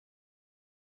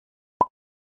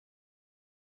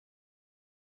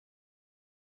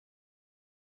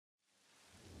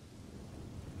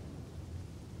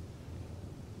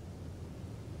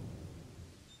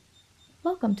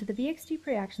Welcome to the VXD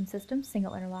Preaction Systems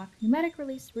Single-Interlock Pneumatic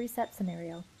Release Reset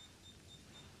scenario.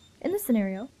 In this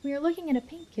scenario, we are looking at a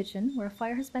paint kitchen where a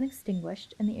fire has been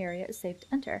extinguished and the area is safe to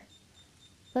enter.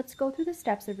 Let's go through the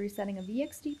steps of resetting a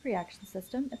VXD Preaction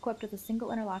system equipped with a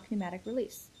single-interlock pneumatic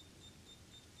release.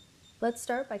 Let's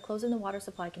start by closing the water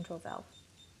supply control valve.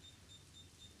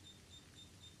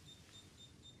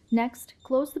 Next,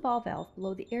 close the ball valve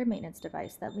below the air maintenance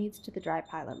device that leads to the dry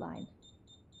pilot line.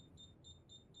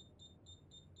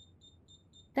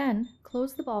 Then,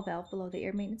 close the ball valve below the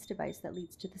air maintenance device that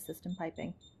leads to the system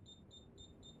piping.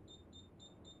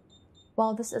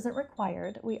 While this isn't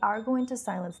required, we are going to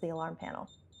silence the alarm panel.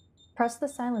 Press the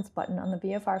silence button on the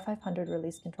VFR 500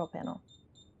 release control panel.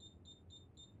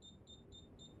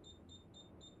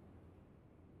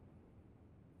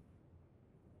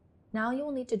 Now you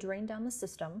will need to drain down the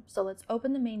system, so let's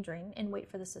open the main drain and wait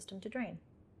for the system to drain.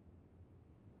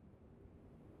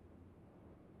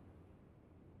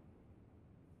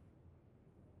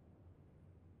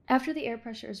 After the air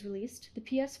pressure is released, the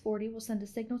PS40 will send a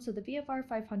signal to the VFR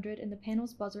 500 and the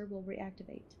panel's buzzer will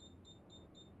reactivate.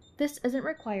 This isn't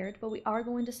required, but we are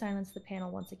going to silence the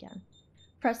panel once again.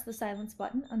 Press the silence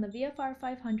button on the VFR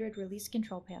 500 release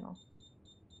control panel.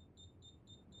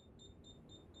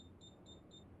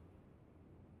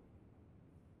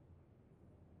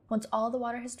 Once all the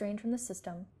water has drained from the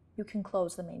system, you can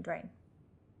close the main drain.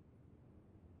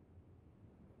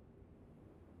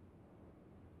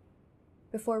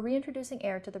 Before reintroducing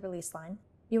air to the release line,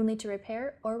 you will need to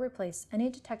repair or replace any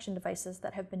detection devices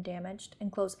that have been damaged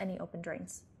and close any open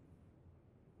drains.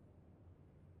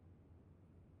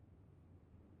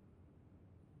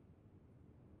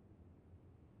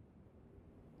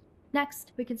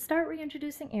 Next, we can start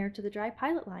reintroducing air to the dry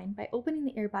pilot line by opening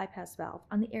the air bypass valve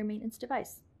on the air maintenance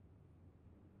device.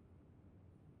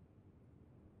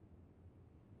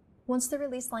 Once the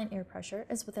release line air pressure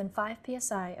is within 5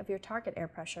 psi of your target air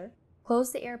pressure,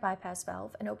 close the air bypass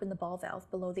valve and open the ball valve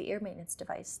below the air maintenance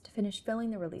device to finish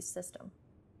filling the release system.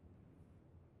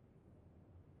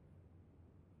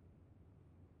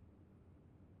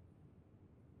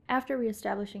 After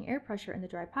reestablishing air pressure in the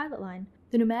dry pilot line,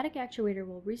 the pneumatic actuator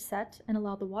will reset and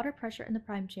allow the water pressure in the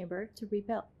prime chamber to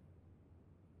rebuild.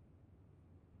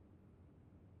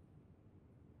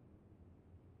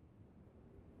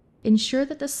 Ensure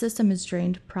that the system is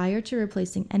drained prior to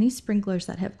replacing any sprinklers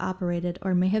that have operated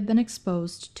or may have been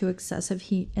exposed to excessive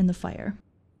heat in the fire.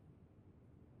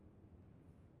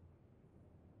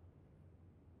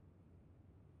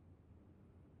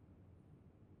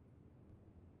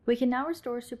 We can now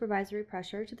restore supervisory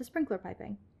pressure to the sprinkler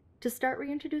piping. To start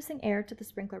reintroducing air to the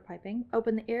sprinkler piping,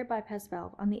 open the air bypass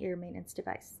valve on the air maintenance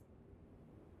device.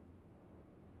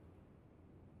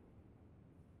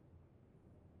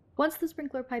 Once the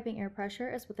sprinkler piping air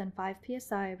pressure is within 5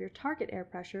 psi of your target air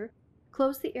pressure,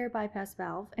 close the air bypass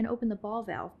valve and open the ball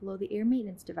valve below the air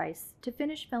maintenance device to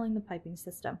finish filling the piping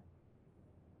system.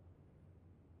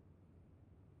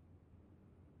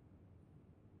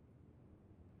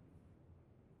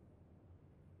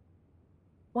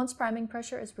 Once priming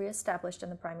pressure is re-established in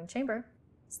the priming chamber,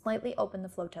 slightly open the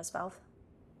flow test valve.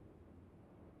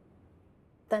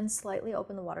 Then slightly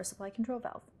open the water supply control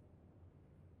valve.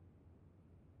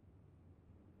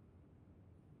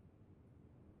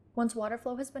 Once water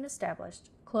flow has been established,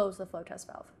 close the flow test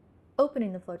valve.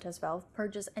 Opening the flow test valve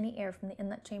purges any air from the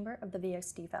inlet chamber of the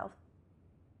VXD valve.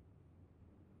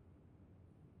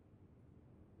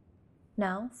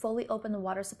 Now, fully open the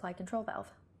water supply control valve.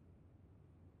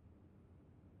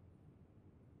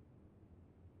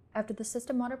 After the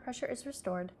system water pressure is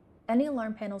restored, any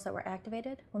alarm panels that were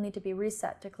activated will need to be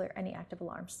reset to clear any active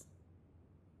alarms.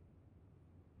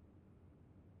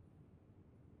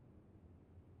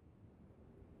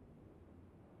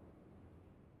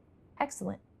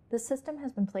 Excellent. The system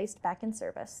has been placed back in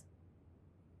service.